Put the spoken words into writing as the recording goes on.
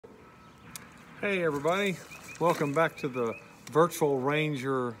Hey everybody, welcome back to the Virtual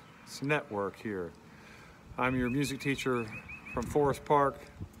Rangers Network here. I'm your music teacher from Forest Park,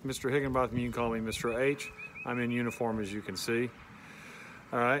 Mr. Higginbotham. You can call me Mr. H. I'm in uniform, as you can see.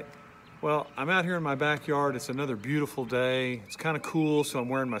 All right, well, I'm out here in my backyard. It's another beautiful day. It's kind of cool, so I'm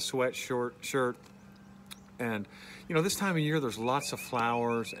wearing my shirt. And you know, this time of year there's lots of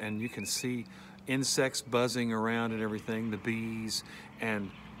flowers and you can see insects buzzing around and everything, the bees, and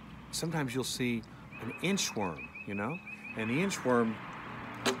sometimes you'll see an inchworm, you know, and the inchworm,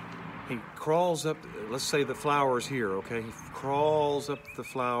 he crawls up, let's say the flower is here, okay? He crawls up the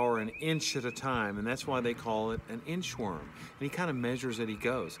flower an inch at a time, and that's why they call it an inchworm. And he kind of measures as he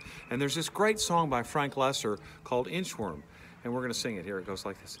goes. And there's this great song by Frank Lesser called Inchworm, and we're going to sing it. Here it goes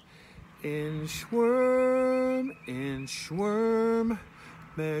like this. Inchworm, inchworm,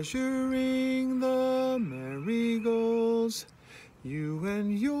 measuring the marigolds, you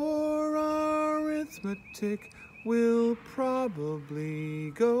and your arithmetic will probably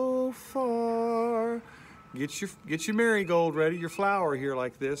go far. Get your marigold ready, your flower here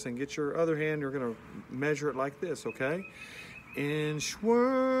like this, and get your other hand, you're gonna measure it like this, okay?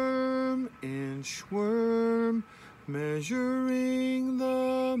 Inchworm, inchworm, measuring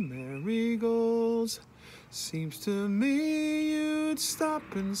the marigolds. Seems to me you'd stop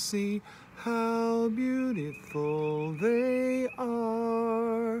and see how beautiful they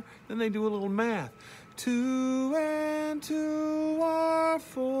are. Then they do a little math. 2 and 2 are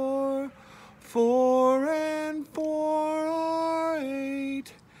 4. 4 and 4 are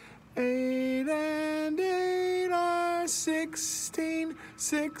 8. 8 and 8 are 16.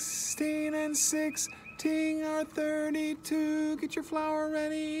 16 and 16 are 32. Get your flower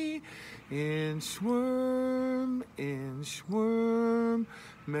ready. Inchworm, inchworm,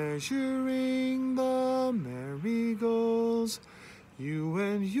 measuring the marigolds, you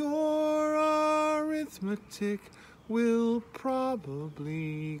and your arithmetic will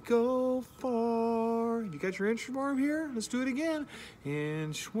probably go far. You got your inchworm here? Let's do it again.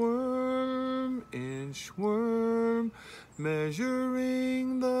 Inchworm, inchworm,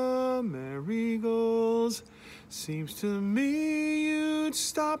 measuring the marigolds. Seems to me you'd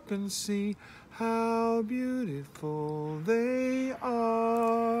stop and see how beautiful they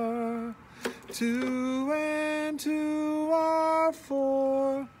are. 2 and 2 are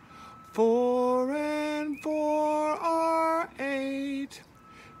 4. 4 and 4 are 8.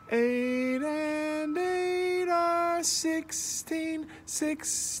 8 and 8 are 16.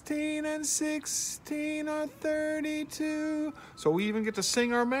 16 and 16 are 32. So we even get to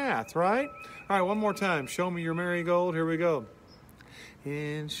sing our math, right? All right, one more time. Show me your marigold. Here we go.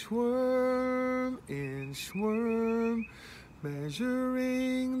 Inchworm, inchworm,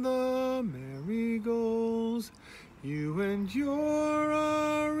 measuring the marigolds, you and your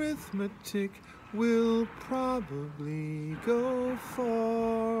arithmetic will probably go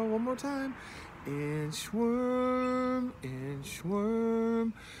far. One more time. Inchworm,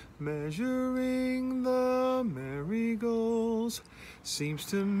 inchworm, measuring the marigolds. Seems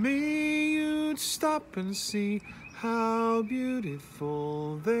to me you'd stop and see how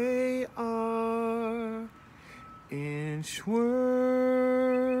beautiful they are. Inchworm.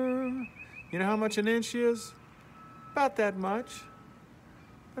 You know how much an inch is? About that much.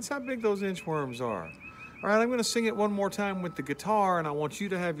 That's how big those inchworms are. All right, I'm going to sing it one more time with the guitar, and I want you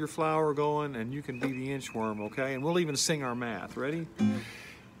to have your flower going, and you can be the inchworm, okay? And we'll even sing our math. Ready?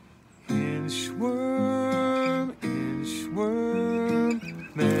 Inchworm, inchworm,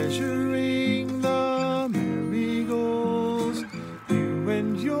 measuring the marigolds, you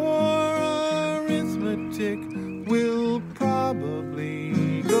and your arithmetic will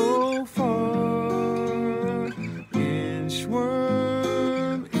probably go far.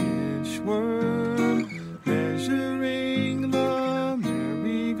 Inchworm, inchworm, measuring the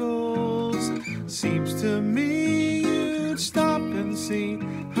marigolds. Seems to me you'd stop and see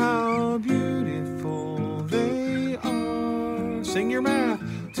how beautiful they are. Sing your math.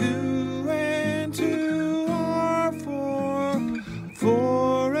 2 and 2 are 4.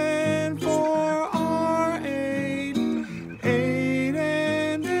 4 and 4 are 8. 8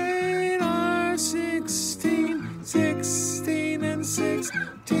 and 8 are 16. 16 and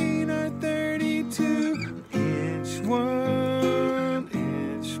 16 are 32. Inchworm,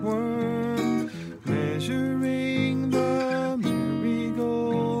 inchworm, measuring the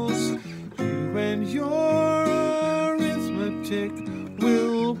marigolds, you and your arithmetic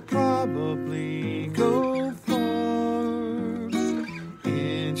will probably go far.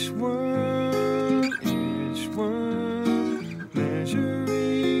 Inchworm, inchworm,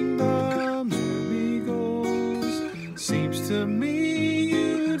 measuring the marigolds. Seems to me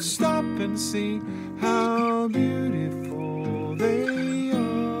you'd stop and and see how beautiful they are.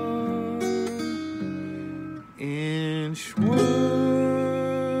 Inchworm.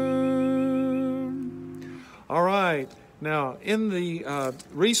 All right, now in the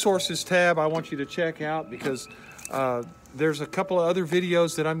resources tab, I want you to check out, because there's a couple of other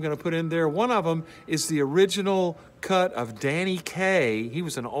videos that I'm going to put in there. One of them is the original cut of Danny Kaye. He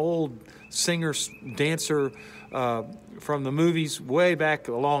was an old singer, dancer from the movies way back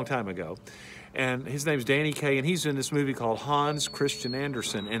a long time ago. And his name's Danny Kaye, and he's in this movie called Hans Christian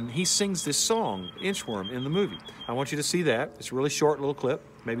Andersen. And he sings this song, Inchworm, in the movie. I want you to see that. It's a really short little clip,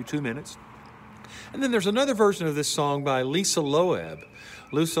 maybe 2 minutes. And then there's another version of this song by Lisa Loeb.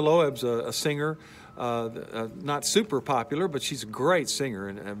 Lisa Loeb's a singer, not super popular, but she's a great singer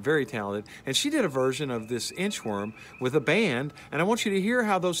and very talented. And she did a version of this Inchworm with a band. And I want you to hear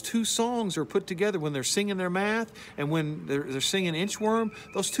how those two songs are put together when they're singing their math and when they're singing Inchworm.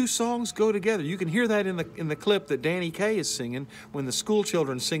 Those two songs go together. You can hear that in the clip that Danny Kaye is singing when the school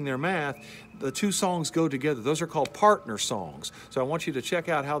children sing their math. The two songs go together. Those are called partner songs. So I want you to check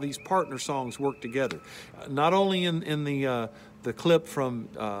out how these partner songs work together. Not only in the clip from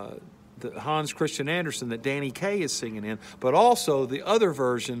the Hans Christian Andersen that Danny Kaye is singing in, but also the other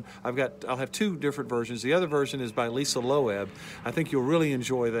version. I'll have two different versions. The other version is by Lisa Loeb. I think you'll really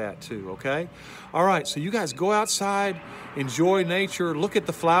enjoy that too, okay? All right, so you guys go outside, enjoy nature, look at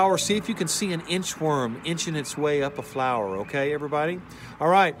the flowers, see if you can see an inchworm inching its way up a flower, okay, everybody? All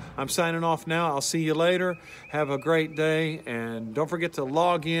right, I'm signing off now. I'll see you later. Have a great day, and don't forget to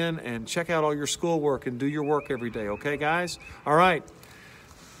log in and check out all your schoolwork and do your work every day, okay, guys? All right.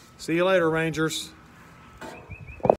 See you later, Rangers.